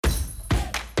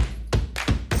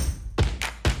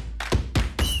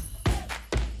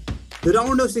The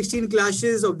round of 16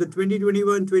 clashes of the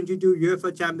 2021-22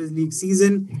 UEFA Champions League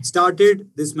season started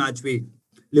this match week.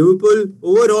 Liverpool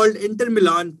overhauled Inter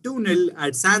Milan 2-0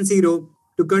 at San Siro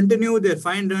to continue their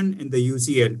fine run in the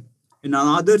UCL. In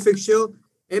another fixture,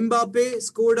 Mbappe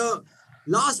scored a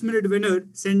last-minute winner,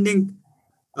 sending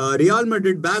Real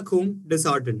Madrid back home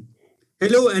disheartened.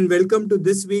 Hello and welcome to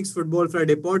this week's Football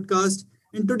Friday podcast.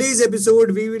 In today's episode,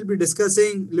 we will be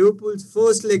discussing Liverpool's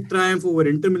first leg triumph over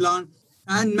Inter Milan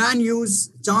and Man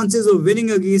U's chances of winning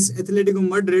against Atletico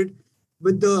Madrid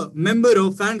with the member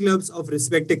of fan clubs of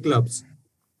respective clubs.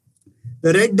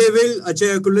 The Red Devil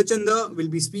Achaya Kulachanda will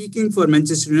be speaking for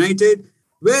Manchester United,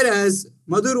 whereas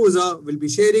Madhu Rosa will be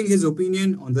sharing his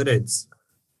opinion on the Reds.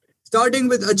 Starting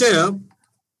with Achaya.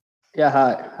 Yeah,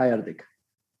 hi Hardik.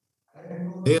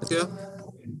 Hey, Ajay.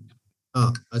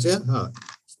 Ajay?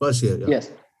 Sparsh here.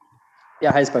 Yes.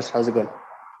 Yeah, hi Sparsh. How's it going?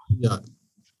 Yeah,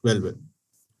 well.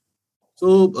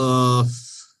 So,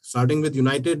 starting with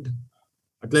United,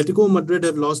 Atletico Madrid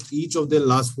have lost each of their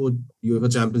last 4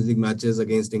 UEFA Champions League matches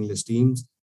against English teams.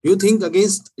 Do you think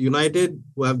against United,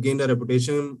 who have gained a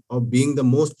reputation of being the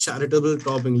most charitable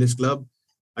top English club,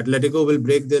 Atletico will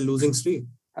break their losing streak?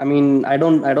 I mean, I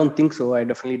don't think so. I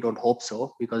definitely don't hope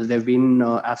so because they've been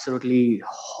absolutely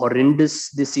horrendous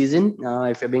this season.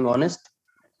 If you're being honest,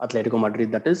 Atletico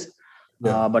Madrid, that is.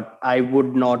 Yeah. But I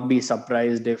would not be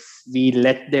surprised if we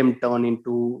let them turn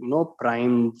into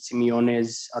prime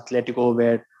Simeone's Atletico,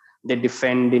 where they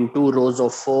defend in 2 rows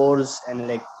of 4s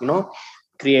and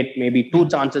create maybe 2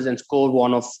 chances and score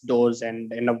one of those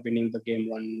and end up winning the game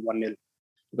 1-0.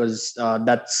 Because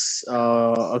that's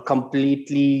a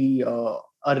completely a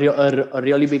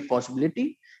really big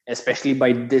possibility, especially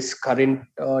by this current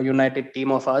United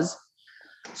team of ours.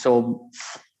 So,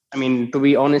 I mean, to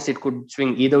be honest, it could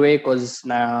swing either way because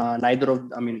both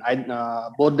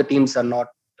the teams are not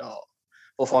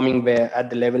performing at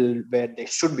the level where they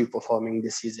should be performing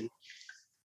this season.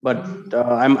 But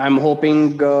I'm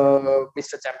hoping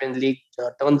Mr. Champions League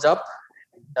turns up,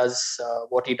 does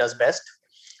what he does best,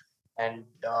 and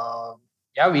I'm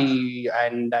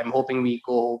hoping we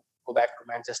go back to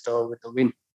Manchester with a win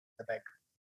in the bag.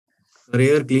 A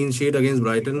rare clean sheet against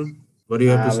Brighton. What do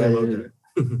you have to say about that?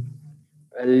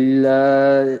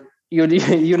 Well,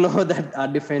 you know that our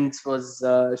defense was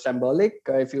shambolic.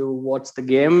 If you watch the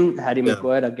game, Harry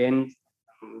Maguire again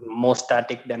more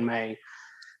static than my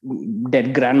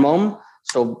dead grandmom.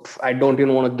 So I don't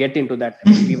even want to get into that.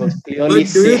 We were clearly.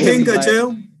 But do you think,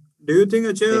 Achaya,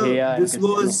 this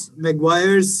Cristiano was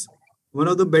Maguire's one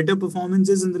of the better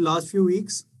performances in the last few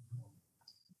weeks?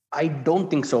 I don't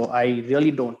think so. I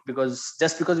really don't, because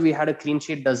just because we had a clean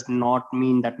sheet does not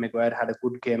mean that Maguire had a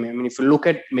good game. I mean, if you look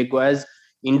at Maguire's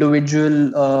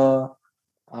individual,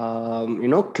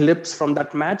 clips from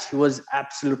that match, he was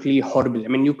absolutely horrible. I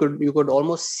mean, you could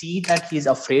almost see that he's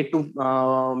afraid to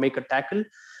make a tackle.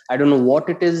 I don't know what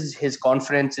it is. His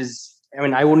confidence is. I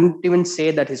mean, I wouldn't even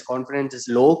say that his confidence is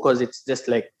low because it's just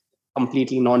like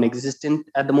completely non-existent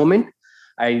at the moment.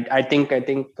 I think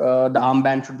the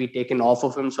armband should be taken off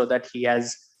of him so that he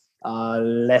has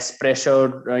less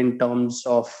pressure in terms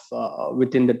of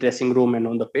within the dressing room and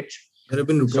on the pitch. There have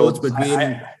been reports between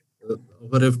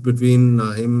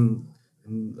him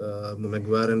and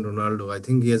Maguire and Ronaldo. I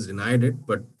think he has denied it,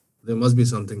 but there must be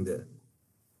something there.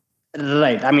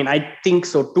 Right. I mean, I think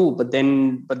so too. But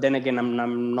then again,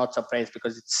 I'm not surprised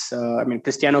because it's.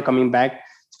 Cristiano coming back.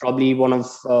 It's probably one of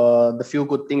the few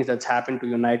good things that's happened to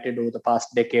United over the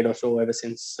past decade or so, ever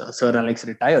since Sir Alex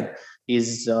retired.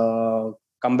 He's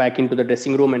come back into the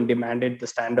dressing room and demanded the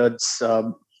standards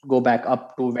go back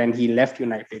up to when he left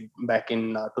United back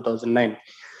in 2009.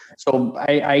 So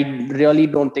I really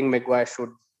don't think Maguire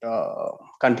should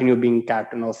continue being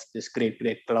captain of this great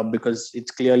club because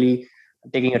it's clearly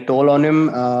taking a toll on him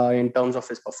in terms of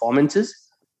his performances,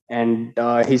 and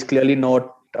he's clearly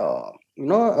not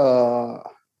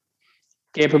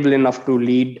capable enough to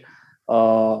lead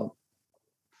a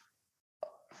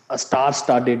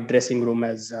star-studded dressing room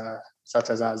as such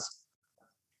as ours.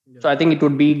 So I think it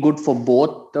would be good for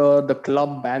both the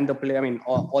club and the player. I mean,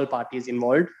 all parties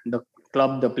involved, the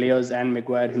club, the players, and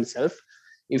Maguire himself.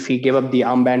 If he gave up the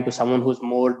armband to someone who's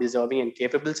more deserving and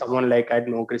capable, someone like, I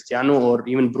don't know, Cristiano or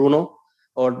even Bruno,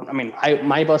 or I mean,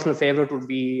 my personal favorite would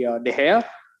be De Gea.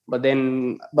 But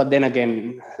then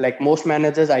again, like most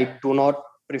managers, I do not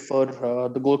prefer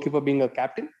the goalkeeper being a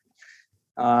captain,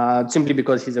 simply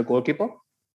because he's a goalkeeper.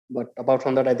 But apart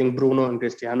from that, I think Bruno and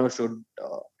Cristiano should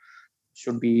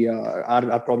be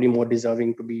are probably more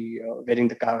deserving to be wearing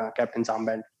the captain's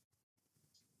armband.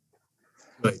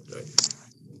 Right.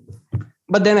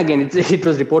 But then again, it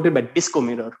was reported by Disco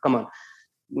Mirror. Come on,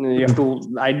 You have to.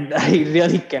 I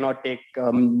really cannot take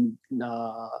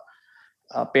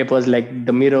papers like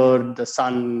the Mirror, the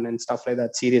Sun, and stuff like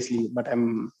that seriously. But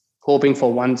I'm hoping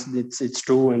for once it's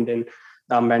true, and then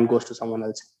the armband goes to someone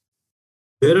else.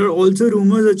 There are also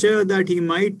rumors, Achay, that he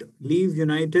might leave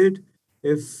United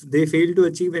if they fail to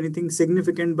achieve anything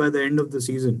significant by the end of the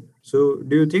season. So,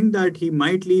 do you think that he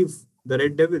might leave the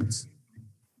Red Devils?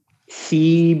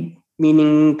 He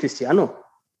meaning Cristiano.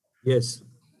 Yes.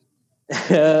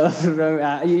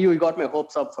 You got my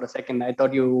hopes up for a second. I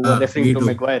thought you were referring Me to too.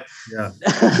 Maguire. Yeah.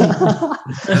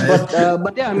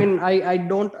 But yeah, I mean,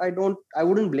 I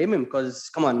wouldn't blame him because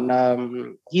come on,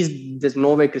 there's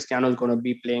no way Cristiano is going to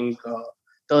be playing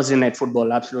Thursday night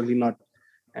football. Absolutely not.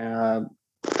 Uh,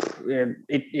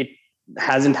 it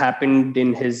hasn't happened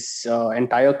in his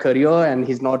entire career, and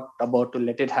he's not about to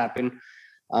let it happen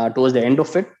towards the end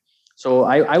of it. So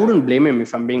I wouldn't blame him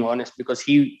if I'm being honest, because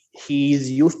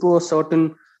he's used to a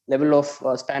certain level of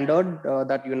standard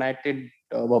that United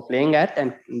were playing at,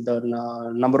 and the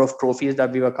number of trophies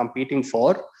that we were competing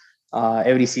for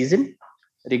every season,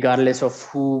 regardless of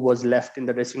who was left in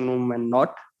the dressing room and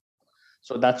not.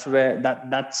 So that's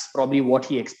probably what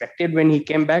he expected when he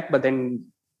came back. But then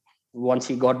once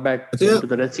he got back Athaya, into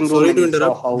the dressing room sorry and to he saw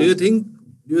interrupt. Do you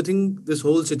how. think this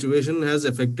whole situation has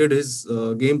affected his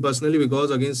game personally? Because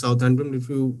against Southampton, if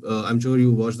you, I'm sure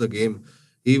you watched the game,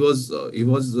 he was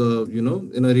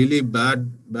in a really bad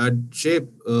shape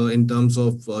in terms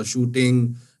of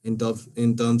shooting, in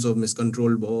terms of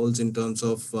miscontrolled balls, in terms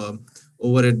of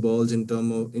overhead balls, in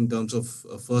terms of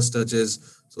first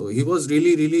touches. So he was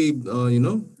really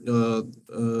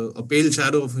a pale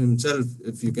shadow of himself,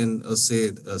 if you can say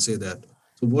that.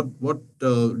 So what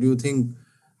do you think?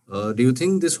 Do you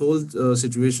think this whole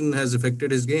situation has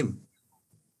affected his game?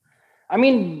 I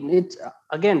mean, it's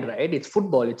again, right? It's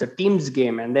football. It's a team's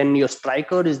game, and then your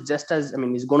striker is just as. I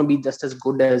mean, he's going to be just as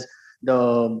good as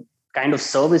the kind of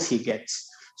service he gets.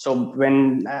 So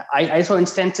when I saw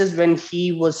instances when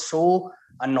he was so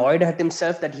annoyed at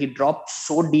himself that he dropped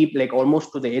so deep, like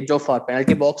almost to the edge of our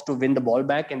penalty box to win the ball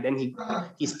back, and then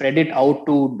he spread it out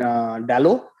to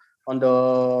Dallo on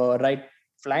the right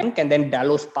flank, and then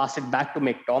Dallas passed it back to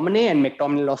McTominay, and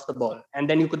McTominay lost the ball. And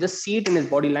then you could just see it in his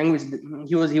body language.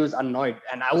 He was annoyed,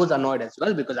 and I was annoyed as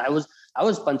well, because I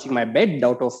was punching my bed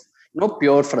out of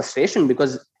pure frustration,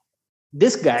 because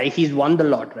this guy, he's won the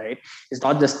lot, right? It's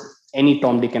not just any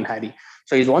Tom, Dick, and Harry.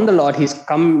 So he's won the lot. He's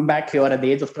come back here at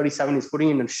the age of 37. He's putting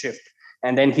in a shift,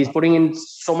 and then he's putting in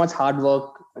so much hard work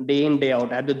day in day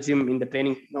out at the gym, in the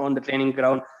training, on the training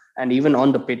ground, and even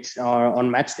on the pitch or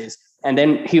on match days. And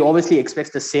then he obviously expects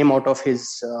the same out of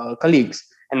his colleagues.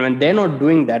 And when they're not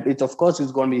doing that, it's going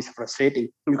to be frustrating.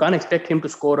 You can't expect him to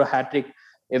score a hat trick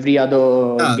every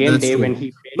other Yeah, game that's day when true.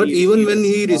 he But barely even when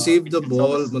receives he received the instant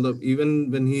ball, service. matlab, even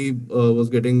when he was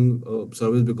getting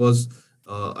service, because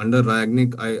under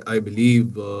Ragnick, I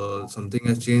believe something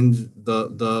has changed.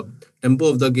 The tempo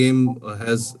of the game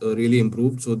has really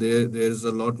improved. So there's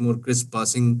a lot more crisp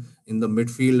passing in the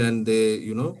midfield, and they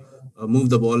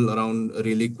move the ball around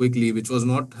really quickly, which was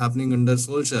not happening under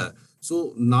Solskjaer.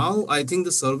 So now I think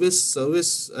the service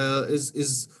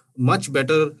is much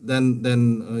better than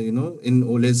in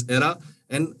Ole's era.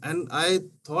 And I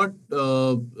thought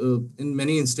in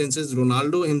many instances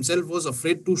Ronaldo himself was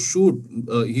afraid to shoot.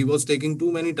 He was taking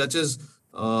too many touches.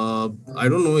 I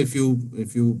don't know if you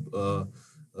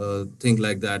think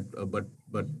like that,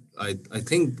 but I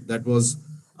think that was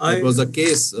I the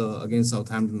case against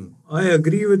Southampton. I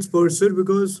agree with Spursel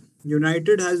because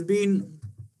United has been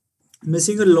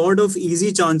missing a lot of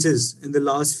easy chances in the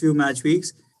last few match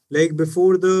weeks. Like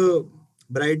before the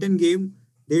Brighton game,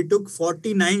 they took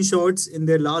 49 shots in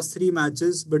their last three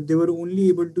matches, but they were only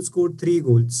able to score three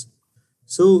goals.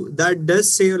 So that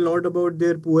does say a lot about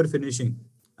their poor finishing.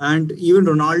 And even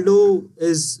Ronaldo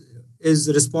is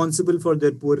responsible for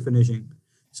their poor finishing.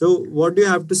 So what do you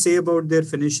have to say about their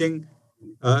finishing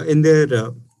in their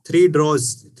three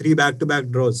back-to-back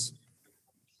draws?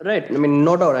 Right. I mean,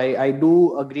 no doubt. I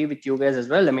do agree with you guys as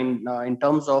well. I mean, in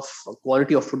terms of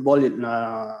quality of football,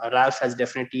 Ralph has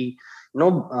definitely,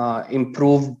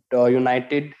 improved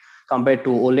United compared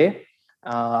to Ole,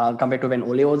 compared to when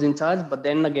Ole was in charge. But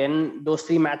then again, those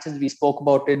three matches we spoke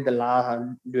about it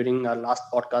during our last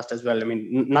podcast as well. I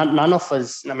mean, none of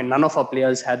us, I mean, none of our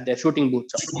players had their shooting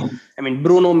boots on. I mean,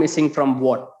 Bruno missing from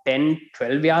what 10,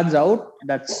 12 yards out.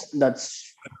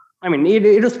 That's. I mean,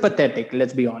 it was pathetic.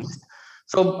 Let's be honest.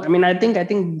 So I think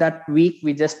that week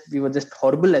we were just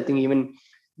horrible. I think even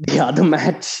the other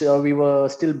match we were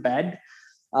still bad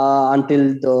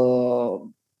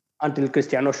until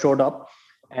Cristiano showed up,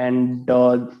 and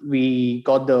we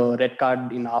got the red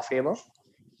card in our favor.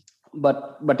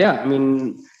 but yeah, I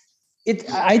mean,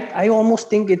 I almost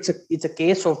think it's a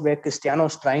case of where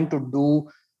Cristiano's trying to do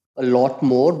a lot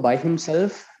more by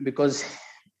himself, because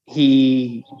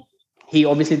he he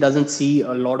obviously doesn't see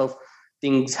a lot of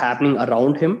things happening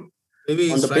around him Maybe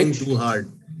on he's the trying pitch. too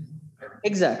hard.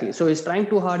 Exactly. So he's trying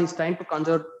too hard. He's trying to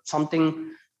conjure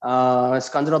something,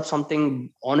 conjure up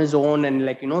something on his own, and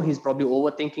he's probably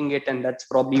overthinking it, and that's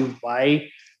probably why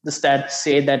the stats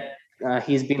say that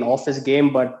he's been off his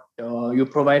game. But you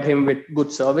provide him with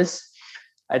good service.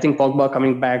 I think Pogba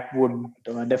coming back would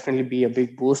definitely be a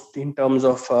big boost in terms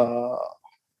of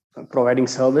providing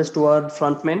service to our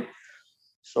front men.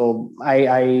 So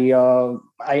I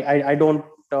don't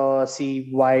see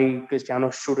why Cristiano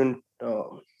shouldn't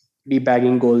be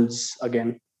bagging goals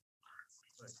again.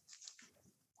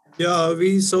 Yeah,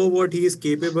 we saw what he is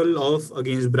capable of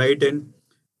against Brighton.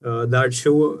 That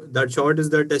shot is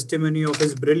the testimony of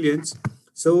his brilliance.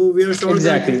 So we are sure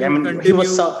that he Exactly. I will mean, he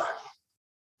was continue.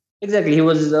 exactly he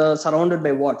was surrounded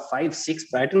by what, 5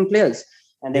 6 Brighton players,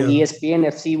 and then Yeah, ESPN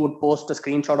FC would post a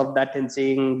screenshot of that and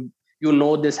saying,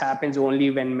 this happens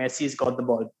only when Messi's got the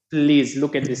ball. Please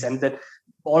look at this, and that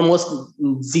almost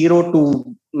zero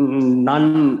to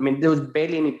none. I mean, there was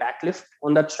barely any backlift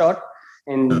on that shot,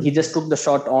 and Yeah. he just took the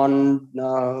shot on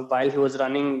while he was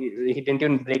running. He didn't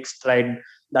even break stride.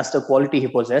 That's the quality he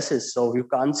possesses. So you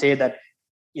can't say that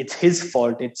it's his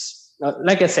fault. It's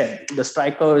like I said, the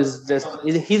striker is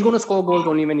he's going to score goals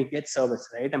only when he gets service,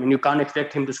 right? I mean, you can't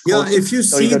expect him to yeah. score If you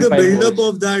 30, see the 35 build-up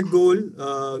goals. of that goal,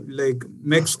 like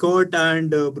Max Scott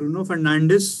and Bruno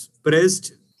Fernandes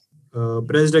pressed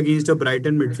against a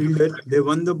Brighton midfielder, they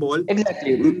won the ball.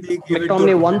 Exactly. Then they gave it to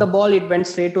McTominay won the Ronaldo. ball. It went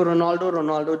straight to Ronaldo.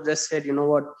 Ronaldo just said, you know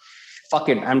what, fuck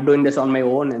it, I'm doing this on my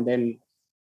own, and then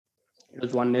it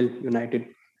was 1-0 United.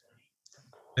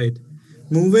 Right.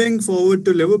 Moving forward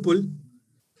to Liverpool,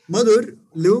 Madhur,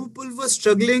 Liverpool was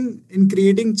struggling in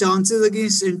creating chances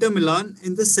against Inter Milan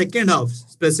in the second half,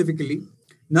 specifically.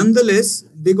 Nonetheless,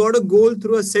 they got a goal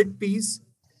through a set piece,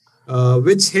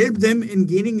 which helped them in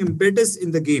gaining impetus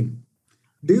in the game.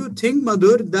 Do you think,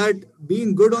 Madhur, that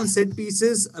being good on set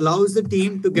pieces allows the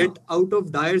team to get out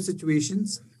of dire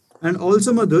situations? And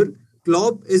also, Madhur,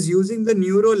 Klopp is using the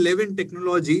Neuro 11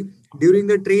 technology during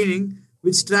the training,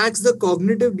 which tracks the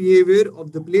cognitive behavior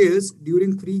of the players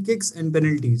during free kicks and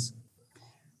penalties.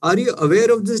 Are you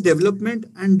aware of this development?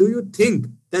 And do you think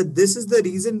that this is the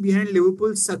reason behind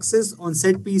Liverpool's success on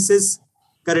set pieces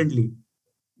currently?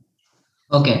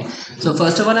 Okay, so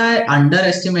first of all, I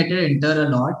underestimated Inter a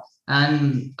lot,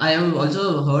 and I have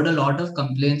also heard a lot of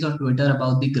complaints on Twitter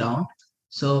about the ground.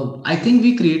 So I think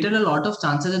we created a lot of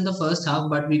chances in the first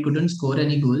half, but we couldn't score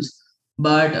any goals.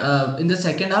 But in the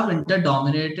second half, Inter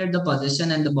dominated the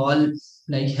possession and the ball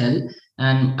like hell.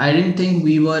 And I didn't think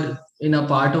we were in a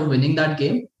part of winning that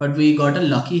game, but we got a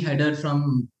lucky header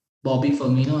from Bobby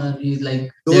Firmino, and he's like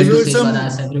Those there to were save our some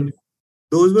ass every.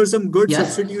 those were some good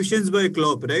Yes. substitutions by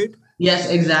Klopp, right?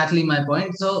 Yes, exactly my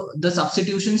point. So the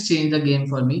substitutions changed the game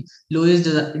for me. Luis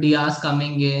Diaz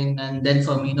coming in, and then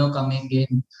Firmino coming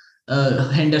in,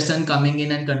 Henderson coming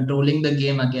in and controlling the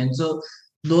game again. So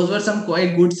those were some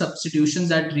quite good substitutions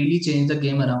that really changed the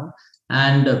game around.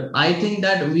 And I think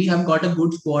that we have got a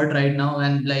good squad right now,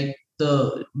 and like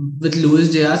the with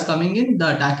Luis Diaz coming in,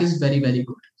 the attack is very very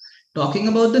good. Talking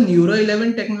about the Neuro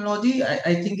 11 technology,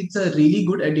 I think it's a really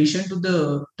good addition to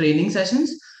the training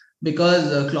sessions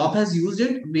because Klopp has used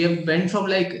it. We have went from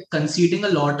like conceding a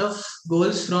lot of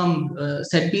goals from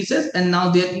set pieces, and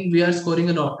now we are scoring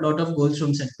a lot of goals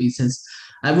from set pieces.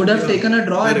 I would have Yeah, taken a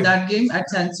draw at correct. that game at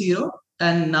San Siro,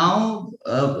 and now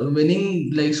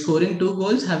winning like scoring 2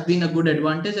 goals have been a good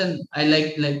advantage, and I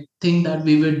like think that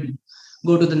we would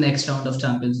go to the next round of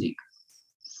Champions League.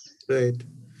 Right.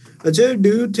 Ajay, do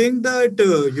you think that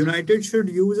United should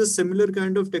use a similar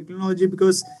kind of technology?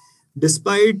 Because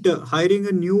despite hiring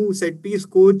a new set piece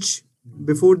coach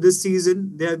before this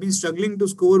season, they have been struggling to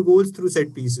score goals through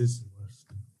set pieces.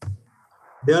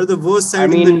 They are the worst I side in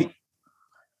the league mean,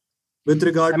 with I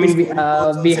regard to mean, scoring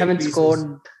goals on we set haven't pieces.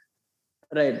 scored.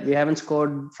 Right, we haven't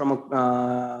scored from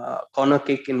a corner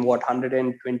kick in what,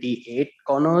 128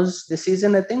 corners this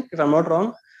season, I think, if I'm not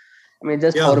wrong. I mean,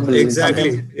 just Yeah, horrible. Sometimes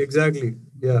exactly.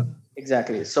 Yeah.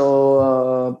 exactly.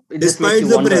 So it just makes Despite you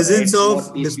the wonder, presence right? of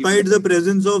What these people despite the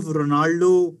presence of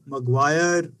Ronaldo,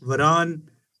 Maguire, Varane,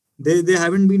 they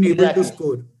haven't been able to exactly.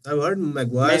 score. I've heard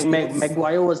Maguire scores.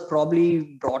 Maguire was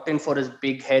probably brought in for his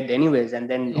big head, anyways, and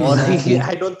then or Exactly.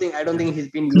 I don't think he's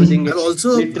been using I've it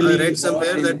also read literally or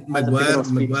somewhere that as a figure Maguire of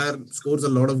speech. Maguire scores a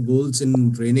lot of goals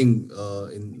in training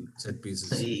in set pieces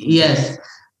from set Yes, pieces.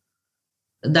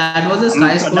 that was a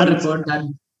Sky Sport That's report that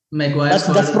Maguire that's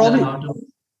scored that's a probably lot of.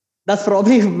 That's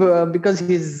probably because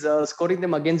he's scoring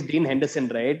them against Dean Henderson,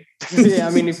 right? I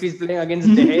mean, if he's playing against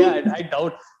De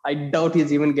Gea, I doubt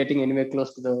he's even getting anywhere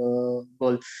close to the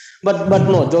goal. But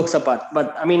no, jokes apart.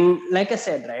 But I mean, like I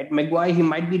said, right, Maguire, he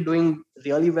might be doing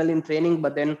really well in training,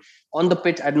 but then on the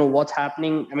pitch, I don't know what's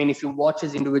happening. I mean, if you watch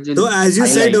his individual So, as you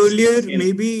said highlights, earlier, again,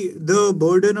 maybe the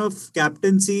burden of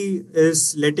captaincy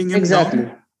is letting him exactly.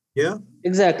 down. Yeah.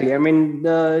 Exactly. I mean,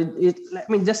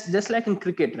 just like in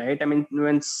cricket, right? I mean,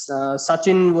 when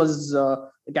Sachin was the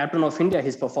captain of India,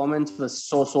 his performance was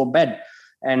so bad,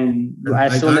 and And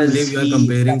as I soon can't as believe you are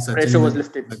comparing that pressure Sachin was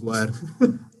with lifted. Maguire.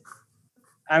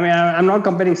 I mean, I'm not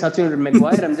comparing Sachin with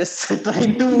Maguire. I'm just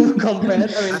trying to compare.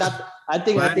 I mean, that I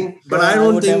But, think but I I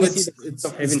don't would think never see it's the it's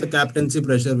of it's heaven. the captaincy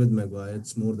pressure with Maguire.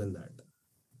 It's more than that.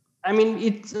 I mean,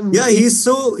 it's Yeah, he's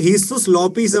so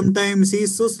sloppy sometimes.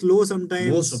 He's so slow Most of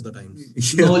sometimes. the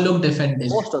times. No Yeah. look defending.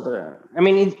 most of the I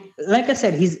mean like I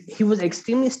said, he was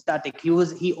extremely static.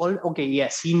 He all okay,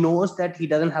 yes, he knows that he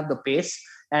doesn't have the pace,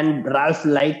 and Ralph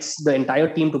likes the entire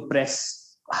team to press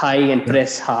high and Yeah.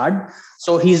 press hard.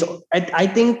 So I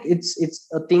think it's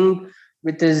a thing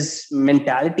with his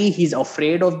mentality. He's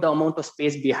afraid of the amount of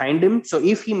space behind him, so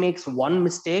if he makes one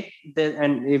mistake, then,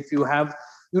 and if you have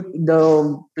the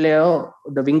player,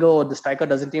 the winger or the striker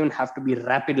doesn't even have to be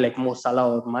rapid like Mo Salah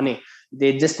or Mane.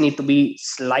 They just need to be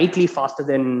slightly faster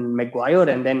than Maguire,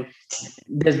 and then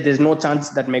there's no chance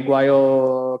that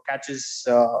Maguire catches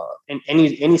in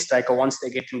any striker once they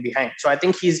get in behind. So I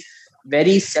think he's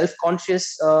very self-conscious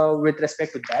with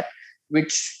respect to that,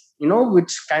 which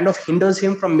kind of hinders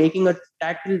him from making a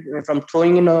tackle, from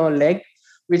throwing in a leg,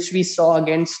 which we saw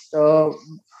against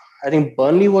I think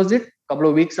Burnley, was it a couple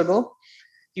of weeks ago.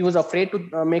 He was afraid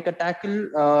to make a tackle.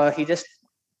 He just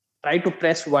tried to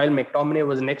press while McTominay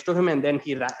was next to him, and then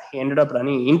he ended up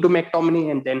running into McTominay,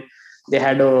 and then they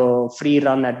had a free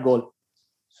run at goal.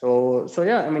 So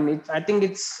yeah, I mean, I think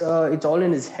it's all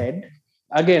in his head.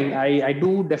 Again, I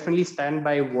do definitely stand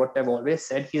by what I've always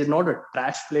said. He's not a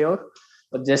trash player,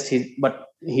 but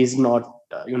he's not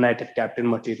United captain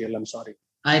material. I'm sorry.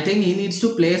 I think he needs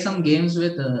to play some games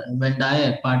with Van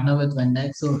Dijk, partner with Van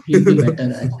Dijk, so he'll be better.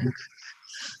 I think.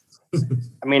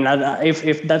 I mean,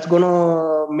 if that's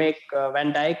gonna make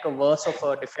Van Dijk a worse of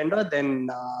a defender, then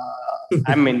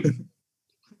I'm in.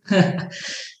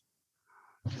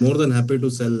 More than happy to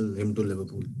sell him to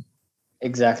Liverpool.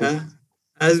 Exactly. Uh,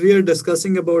 as we are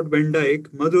discussing about Van Dijk,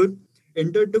 Madhur,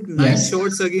 Inter took 9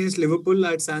 shots Yes. against Liverpool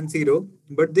at San Siro,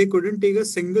 but they couldn't take a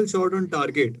single shot on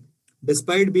target,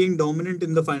 despite being dominant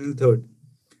in the final third.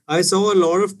 I saw a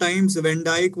lot of times Van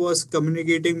Dijk was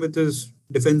communicating with his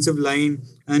defensive line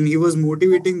and he was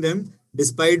motivating them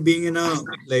despite being in a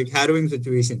like harrowing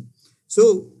situation.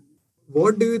 So,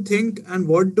 what do you think and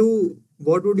what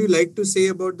would you like to say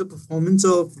about the performance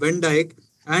of Van Dijk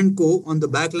and co on the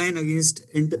back line against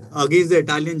the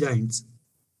Italian giants?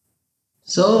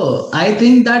 So I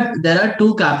think that there are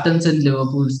two captains in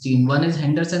Liverpool's team. One is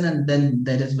Henderson, and then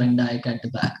there is Van Dijk at the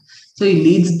back. So he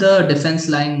leads the defense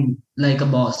line like a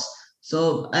boss.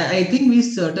 So I think we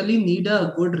certainly need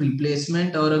a good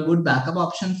replacement or a good backup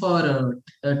option for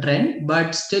Trent.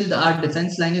 But still, our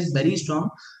defense line is very strong.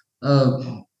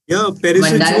 Uh, Yeah, Van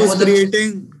Dijk was a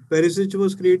Perisic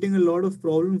was creating a lot of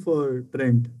problem for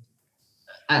Trent.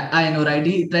 I know, right?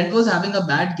 Trent was having a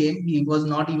bad game. He was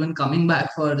not even coming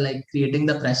back for like creating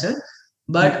the pressure.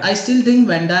 But I still think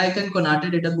Van Dijk and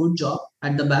Konate did a good job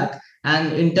at the back.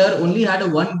 And Inter only had a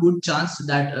one good chance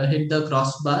that hit the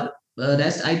crossbar.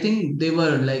 Rest, I think they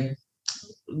were like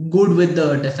good with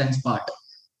the defense part.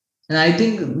 And I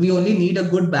think we only need a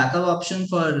good backup option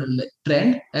for like,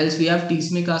 Trent. Else we have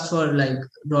Tsimikas for like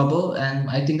Robbo. And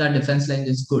I think our defense line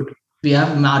is good. We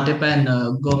have Matip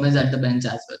and Gomez at the bench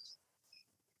as well.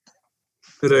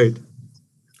 Right.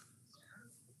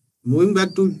 Moving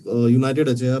back to United,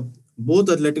 Ajay, both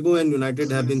Atletico and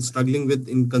United have been struggling with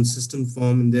inconsistent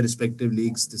form in their respective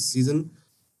leagues this season.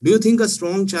 Do you think a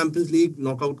strong Champions League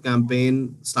knockout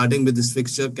campaign, starting with this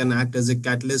fixture, can act as a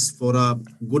catalyst for a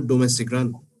good domestic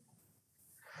run?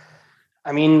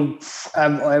 I mean,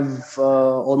 I've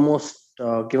almost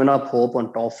given up hope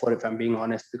on top four, if I'm being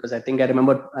honest, because I think I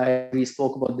remember we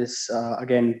spoke about this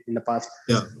again in the past.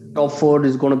 Yeah, Top four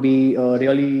is going to be a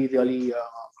really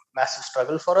massive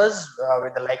struggle for us,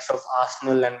 with the likes of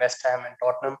Arsenal and West Ham and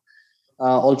Tottenham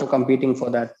also competing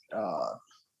for that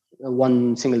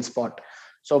one single spot.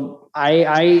 So I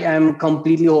am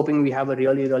completely hoping we have a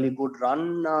really good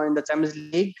run in the Champions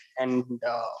League, and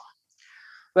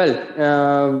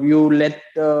well, you let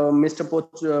the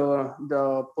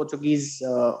Portuguese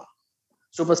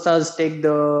superstars take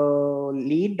the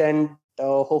lead, and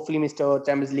hopefully Mr.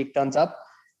 Champions League turns up.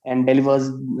 and delivers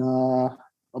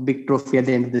a big trophy at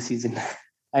the end of the season.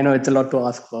 I know it's a lot to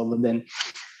ask for, but then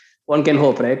one can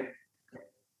hope, right?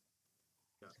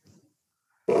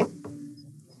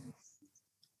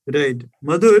 Right.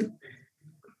 Madhur,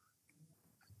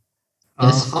 uh,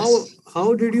 Yes. how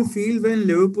how did you feel when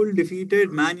Liverpool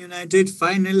defeated Man United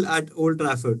final at Old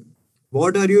Trafford?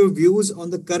 What are your views on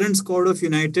the current squad of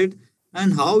United,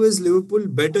 and how is Liverpool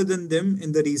better than them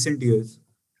in the recent years?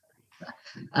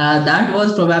 That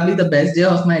was probably the best day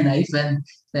of my life when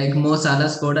like Mo Salah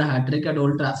scored a hat trick at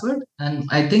Old Trafford, and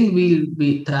I think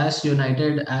we thrashed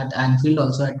United at Anfield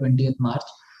also at 20th March.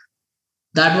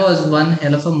 That was one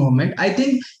hell of a moment. I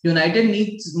think United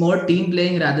needs more team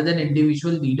playing rather than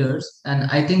individual leaders, and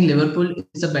I think Liverpool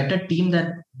is a better team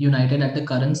than United at the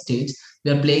current stage.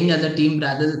 We are playing as a team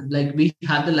rather like we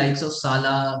have the likes of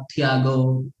Salah,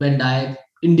 Thiago, Van Dijk,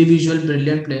 individual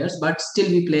brilliant players, but still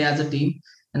we play as a team.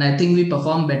 And I think we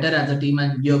perform better as a team.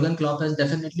 And Jurgen Klopp has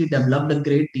definitely developed a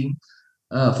great team.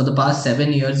 For the past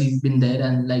 7 years, he's been there,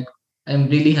 and like I'm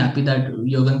really happy that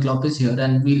Jurgen Klopp is here,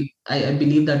 and I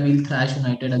believe that we'll thrash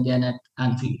United again at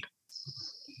Anfield.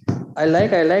 I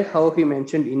like how he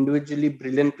mentioned individually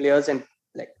brilliant players and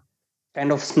like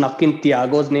kind of snuck in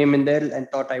Thiago's name in there and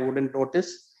thought I wouldn't notice.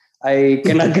 I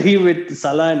can agree with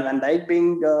Salah and Van Dijk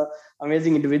being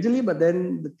amazing individually, but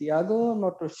then the Thiago, I'm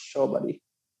not too sure, buddy.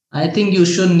 I think you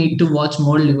should need to watch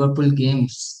more Liverpool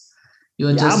games.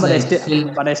 You're Yeah, just but I like still,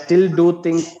 feel but I still do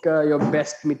think your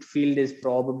best midfield is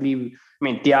probably. I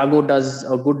mean, Thiago does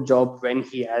a good job when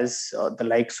he has the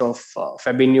likes of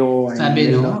Fabinho and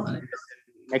Fabinho. Milner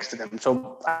next to them.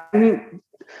 So I mean,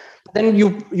 then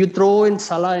you throw in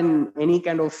Salah in any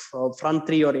kind of front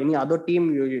three or any other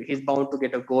team, he's bound to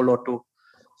get a goal or two.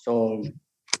 So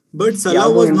But Salah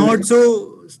Thiago was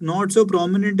in not so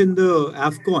prominent in the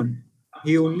AFCON.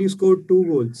 He only scored 2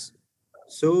 goals.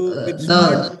 So it's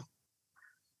not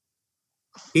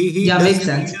The he yeah, does makes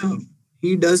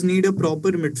need sense. a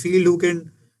proper midfield who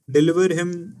can deliver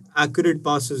him accurate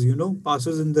passes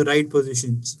in the right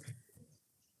positions.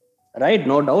 right,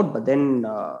 no doubt. But then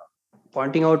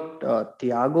pointing out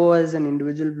Thiago as an But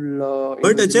individually Acha,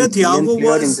 brilliant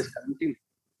player in this current team,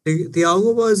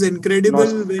 Thiago was not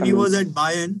incredible when he was at convinced.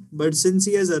 Bayern, but since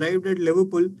he has arrived at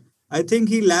Liverpool, I think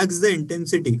he lacks the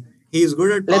intensity. He is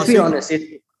good at Let's be passing, honest.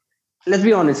 Let's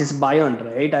be honest. It's Bayern,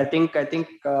 right? I think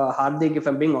Hardik. If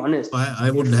I'm being honest,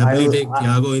 I would if happily take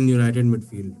Thiago in United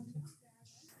midfield.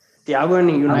 Thiago in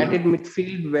United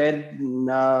midfield,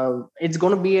 where it's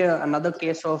going to be another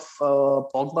case of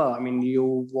Pogba. I mean,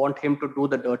 you want him to do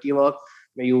the dirty work,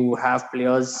 where you have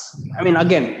players. I mean,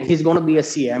 again, he's going to be a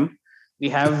CM. We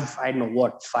have I don't know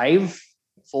what 5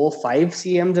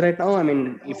 CMs right now. I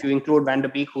mean, if you include Van der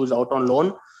Beek, who's out on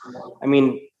loan, I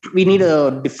mean, we need He's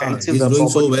a doing proper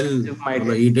so well. defensive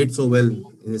minded. He did so well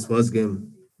in his first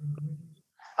game.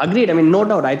 Agreed. I mean, no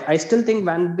doubt. I still think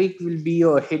Van Beek will be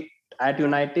a hit at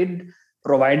United,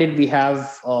 provided we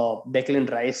have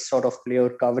Declan Rice sort of player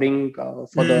covering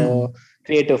for the Hmm.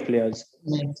 creative players.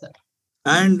 Makes sense.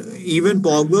 and even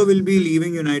Pogba will be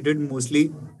leaving United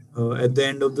mostly at the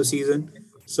end of the season.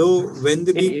 So when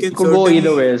the beak It can could go either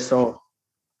certainly, way. So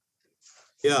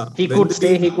yeah, he when could the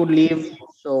stay, beak, he could leave.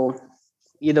 So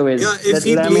either yeah, ways, if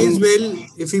he I plays mean, well,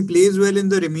 if he plays well in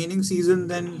the remaining season,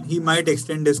 then he might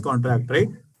extend his contract, right?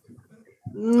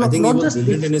 I think he not was just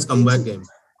brilliant in if his comeback game.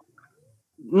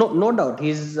 no doubt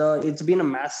he's been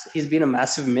a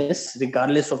massive miss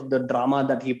regardless of the drama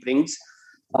that he brings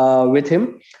with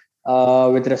him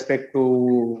with respect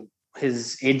to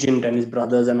his agent and his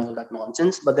brothers and all that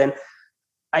nonsense. But then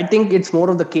I think it's more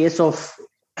of the case of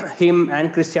him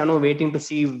and Cristiano waiting to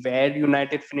see where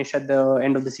United finish at the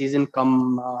end of the season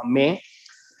come May.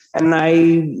 And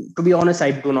to be honest,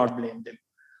 I do not blame them,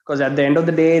 because at the end of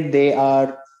the day, they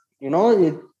are,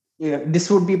 yeah, this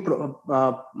would be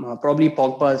probably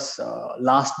Pogba's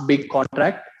last big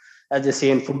contract, as they say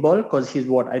in football, because he's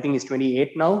what I think he's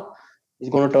 28 now. He's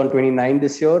going to turn 29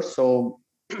 this year. So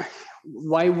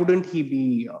why wouldn't he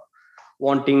be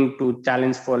wanting to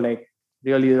challenge for like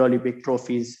really, really big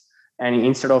trophies, and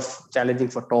instead of challenging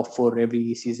for top four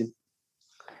every season?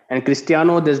 And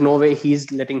Cristiano, there's no way he's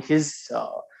letting his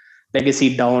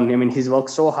legacy down. I mean, he's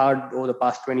worked so hard over the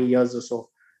past 20 years or so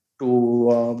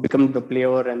to become the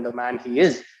player and the man he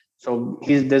is. So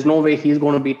there's no way he's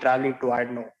going to be traveling to, I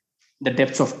don't know, the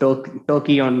depths of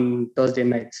Turkey on Thursday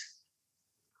nights.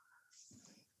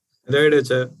 Right,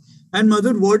 Acha. And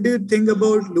Madhur, what do you think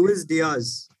about Luis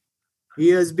Diaz? He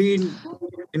has been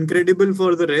incredible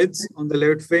for the Reds on the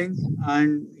left wing,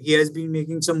 and he has been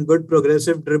making some good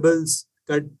progressive dribbles,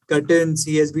 cut ins.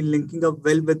 He has been linking up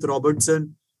well with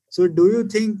Robertson. So, do you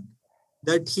think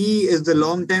that he is the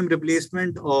long-time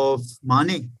replacement of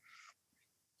Mane?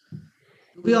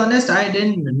 To be honest, I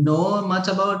didn't know much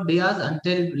about Diaz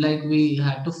until like we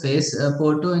had to face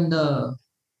Porto in the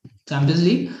Champions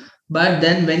League. But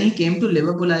then when he came to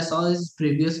Liverpool, I saw his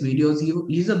previous videos.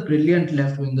 He's a brilliant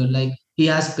left winger. Like he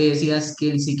has pace, he has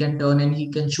skills, he can turn in, he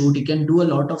can shoot, he can do a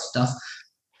lot of stuff.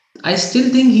 I still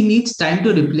think he needs time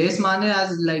to replace Mane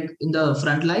as like in the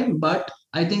front line, but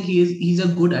I think he's a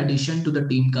good addition to the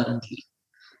team currently.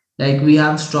 Like we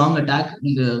have strong attack.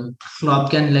 Klopp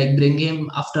can like bring him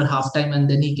after halftime, and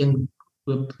then he can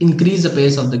increase the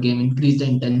pace of the game, increase the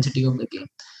intensity of the game.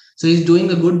 So he's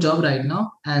doing a good job right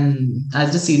now. And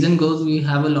as the season goes, we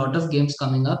have a lot of games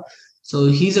coming up. So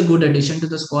he's a good addition to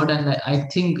the squad, and I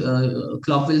think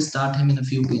Klopp will start him in a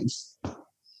few games.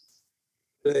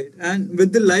 Right. And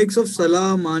with the likes of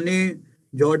Salah, Mane,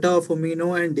 Jota,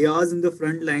 Firmino, and Diaz in the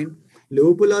front line,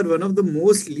 Liverpool are one of the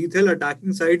most lethal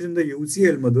attacking sides in the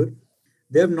UCL, Madhur.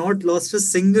 They have not lost a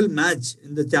single match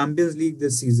in the Champions League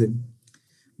this season.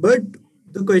 But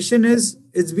the question is,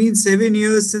 it's been 7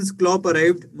 years since Klopp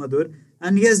arrived, Madhur,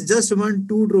 and he has just won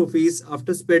two trophies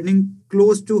after spending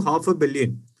close to half a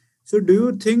billion. So, do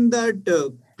you think that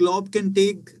Klopp can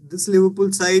take this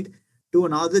Liverpool side to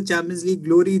another Champions League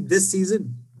glory this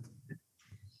season?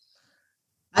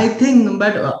 I think,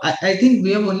 but I think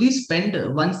we have only spent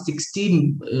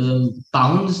 160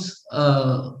 pounds,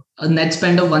 a net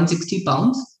spend of 160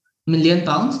 pounds, million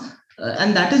pounds,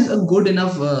 and that is a good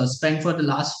enough spend for the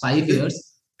last 5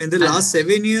 years. In the And last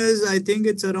 7 years, I think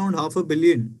it's around half a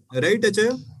billion, right,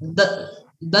 Achaya? the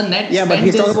the net Yeah, but spend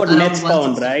he's talking is about around net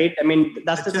pound, 160. right? I mean,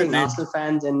 that's the Acha thing. net. Arsenal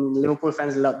fans and Liverpool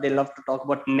fans love, they love to talk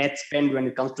about net spend when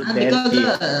it comes to And their because team.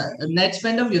 the net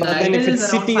spend of But then United if is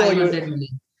it's around City or you, 500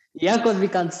 million. yeah, because we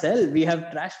can't sell. We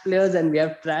have trash players and we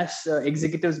have trash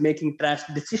executives making trash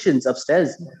decisions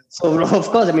upstairs. So of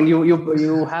course, I mean,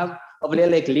 you have a player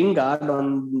like Lingard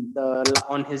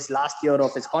on his last year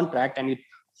of his contract, and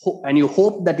you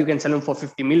hope that you can sell him for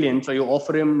 50 million. So you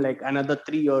offer him like another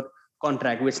 3 year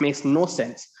contract, which makes no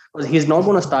sense because he's not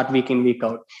going to start week in week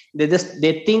out.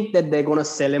 They think that they're going to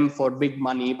sell him for big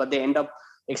money, but they end up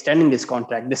extending this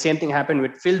contract. The same thing happened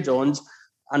with Phil Jones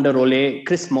under Ole,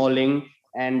 Chris Smalling,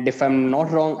 and if I'm not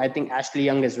wrong, I think Ashley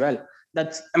Young as well.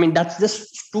 That's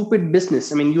just stupid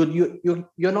business. I mean,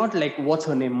 you're not like, what's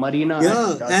her name, Marina at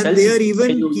Yeah, and they Chelsea. are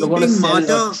even You're going to keeping sell a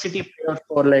Mata. shitty player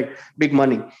for like big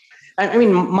money. And I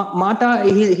mean, Mata,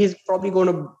 he's probably going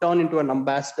to turn into an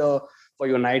ambassador for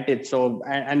United. So,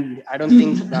 and I don't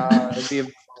think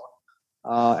we've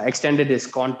extended his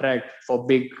contract for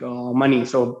big money.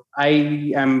 So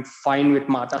I am fine with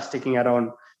Mata sticking around.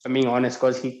 If I'm being honest,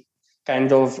 because he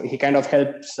kind of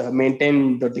helps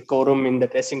maintain the decorum in the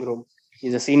dressing room.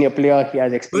 He's a senior player. He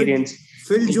has But experience.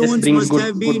 Phil He just Jones brings must good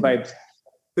have good been vibes.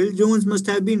 Phil Jones must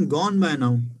have been gone by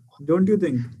now, don't you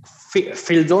think?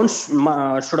 Phil Jones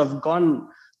should have gone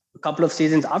a couple of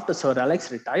seasons after Sir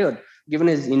Alex retired. Given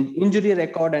his injury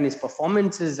record and his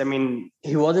performances, I mean,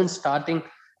 he wasn't starting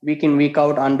week in week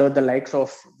out under the likes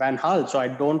of Van Gaal. So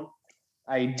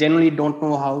I genuinely don't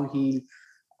know how he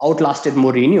outlasted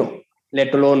Mourinho,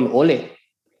 let alone Ole.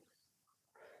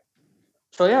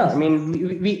 So yeah, I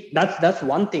mean, that's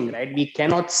one thing, right? We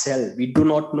cannot sell. We do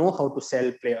not know how to sell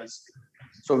players.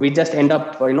 So we just end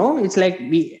up, it's like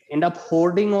we end up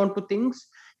holding on to things,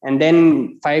 and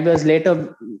then 5 years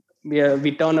later,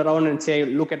 we turn around and say,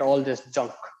 look at all this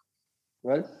junk.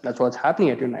 Well, that's what's happening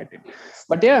at United.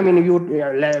 But yeah, I mean,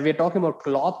 we're talking about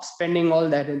Klopp spending all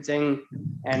that and saying,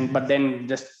 but then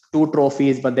just two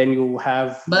trophies, but then you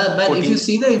have But if you 14.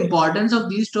 see the importance of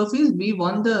these trophies, we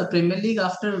won the Premier League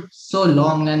after so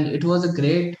long, and it was a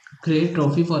great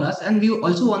trophy for us. And we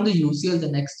also won the UCL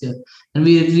the next year, and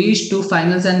we reached two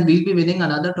finals, and we'll be winning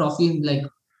another trophy in like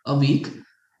a week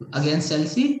against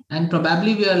Chelsea, and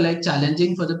probably we are like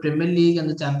challenging for the Premier League and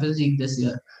the Champions League this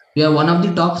year. We are one of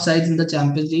the top sides in the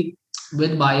Champions League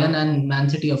with Bayern and Man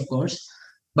City, of course.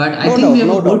 But I No think we doubt, have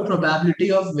no a good doubt.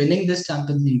 probability of winning this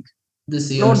Champions League, this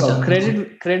No year's doubt. Champions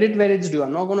League. Credit where it's due.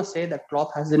 I'm not going to say that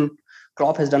Klopp has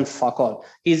done fuck all.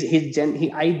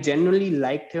 I genuinely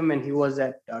liked him, and he was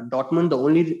at Dortmund. The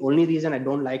only reason I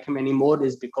don't like him anymore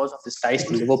is because of his ties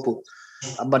to Liverpool.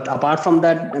 But apart from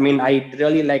that, I mean, I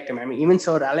really liked him. I mean, even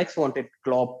Sir Alex wanted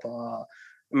Klopp. To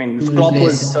Klopp was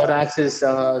replace him. Sir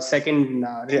Alex's second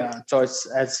choice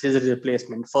as his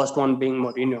replacement. First one being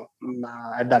Mourinho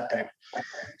at that time.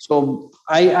 So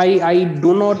I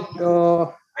do not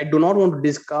want to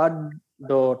discard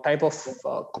the type of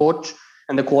coach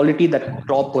and the quality that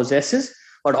Klopp possesses.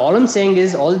 But all I'm saying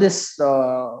is all this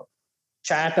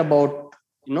chat about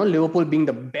Liverpool being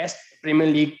the best Premier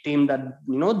League team that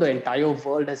the entire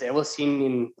world has ever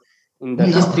seen in the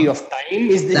history No, of time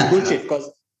is this that, bullshit,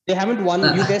 because they haven't won. You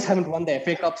that guys haven't won the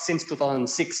FA Cup since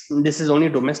 2006. This is only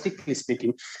domestically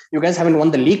speaking. You guys haven't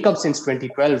won the League Cup since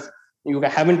 2012. You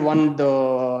haven't won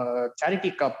the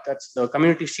Charity Cup, that's the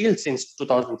Community Shield, since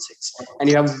 2006, and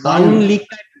you have how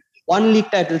one league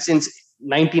title since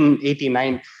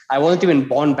 1989. I wasn't even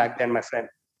born back then, my friend.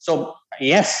 So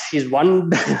yes, he's won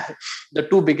the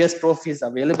two biggest trophies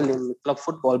available in club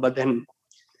football, but then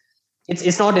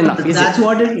it's not enough, is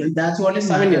it? that's what it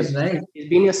 7 years. matters, right? He's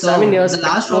been here seven So years, the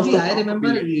last close trophy to I half a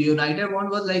remember billion. United won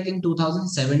was like in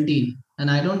 2017,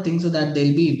 and I don't think so that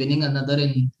they'll be winning another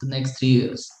in the next 3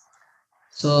 years.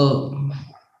 So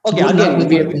Okay, good luck again,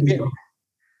 with your team, bro.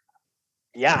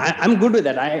 yeah, I'm good with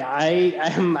that.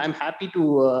 I'm happy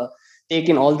to take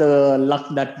in all the luck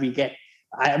that we get.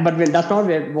 But that's not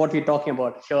what we're talking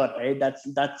about here, right?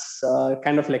 That's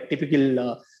kind of like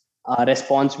typical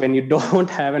response when you don't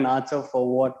have an answer for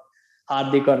what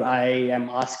Hardik or I am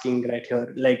asking right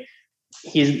here. Like,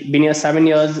 he's been here 7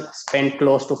 years, spent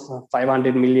close to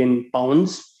 500 million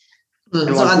pounds, and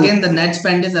So won two. again, the net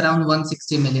spend is around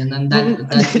 160 million, and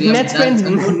that we Net have done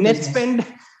spend, a good net business. spend.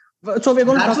 So we're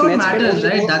going to That's talk what net spend matters, only.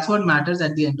 right? That's what matters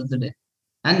at the end of the day.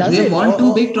 And Does we've it? won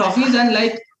two big trophies and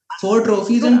like four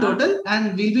trophies in No, total,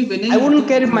 and we'll be I winning wouldn't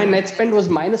care if my two. net spend was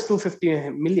minus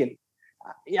 250 million.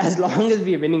 As long as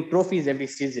we're winning trophies every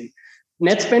season.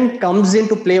 Net spend comes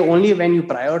into play only when you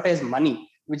prioritize money,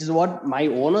 which is what my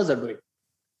owners are doing.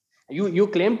 You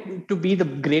claim to be the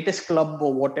greatest club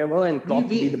or whatever, and we, Klopp to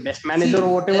be the we best manager or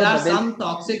see whatever, there are but then some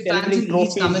toxic fans delivering in each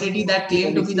trophies community that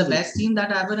claim to every be the season. best team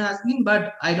that ever has been,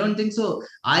 but I don't think so.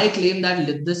 I claim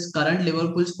that this current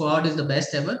Liverpool squad is the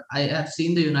best ever. I have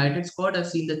seen the United squad, I've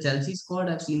seen the Chelsea squad,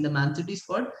 I've seen the Man City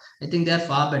squad. I think they are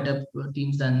far better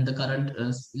teams than the current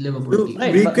Liverpool So team.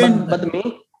 Right, we can.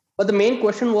 but the main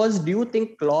question was, do you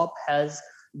think Klopp has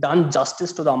done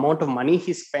justice to the amount of money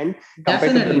he spent compared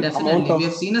to the Definitely, definitely. We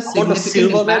have seen a amount of significant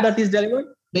silverware impact that he's delivered? Amount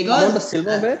of because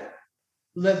silverware?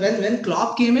 when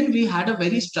Klopp came in, we had a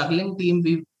very struggling team.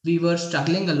 We were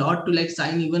struggling a lot to like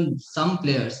sign even some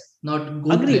players, not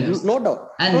good Agreed, players. no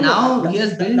doubt. And No, now he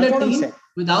has built that's a what I'm team saying.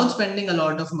 without spending a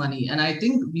lot of money, and I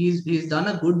think he's done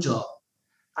a good job.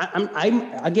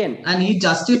 I'm again. And he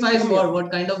justifies Hear me for out.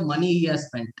 what kind of money he has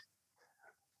spent.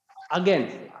 Again,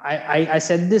 I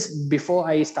said this before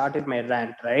I started my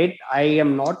rant, right? I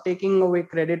am not taking away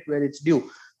credit where it's due.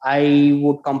 I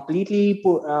would completely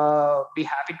be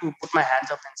happy to put my hands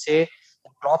up and say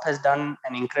that Klopp has done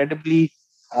an incredibly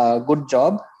good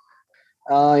job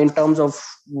in terms of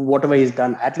whatever he's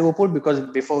done at Liverpool, because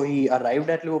before he arrived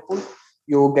at Liverpool,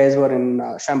 you guys were in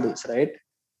shambles, right?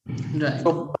 Right.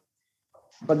 So,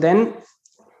 but then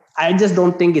I just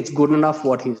don't think it's good enough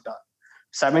what he's done.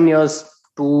 7 years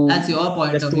That's to your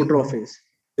point just of two view, bro. trophies.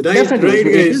 Right, Definitely, right,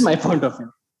 it is guys. my point of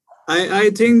view. I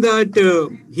think that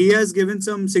he has given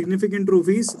some significant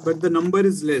trophies, but the number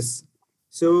is less.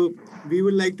 So we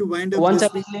would like to wind up One this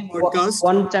Champions week's League, podcast.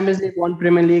 one Champions League, one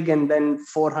Premier League, and then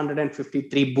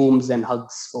 453 booms and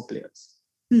hugs for players.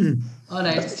 Hmm. All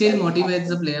right, That's still motivates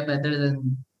the player better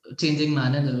than changing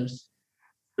managers.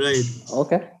 Right.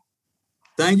 okay.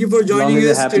 Thank you for As long joining as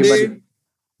you're us happy, buddy. today,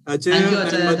 Thank you, Achaya and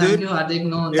Acharya. Thank Madhur. you, Hardik.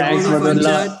 No, It was Thanks, a hard Madhur. fun feelings.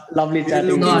 chat. Lovely We are chatting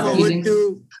No with looking you, hard buddy. forward feelings.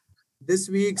 to this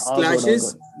week's All good, all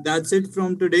clashes. good. That's it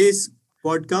from today's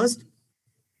podcast.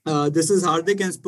 This is Hardik and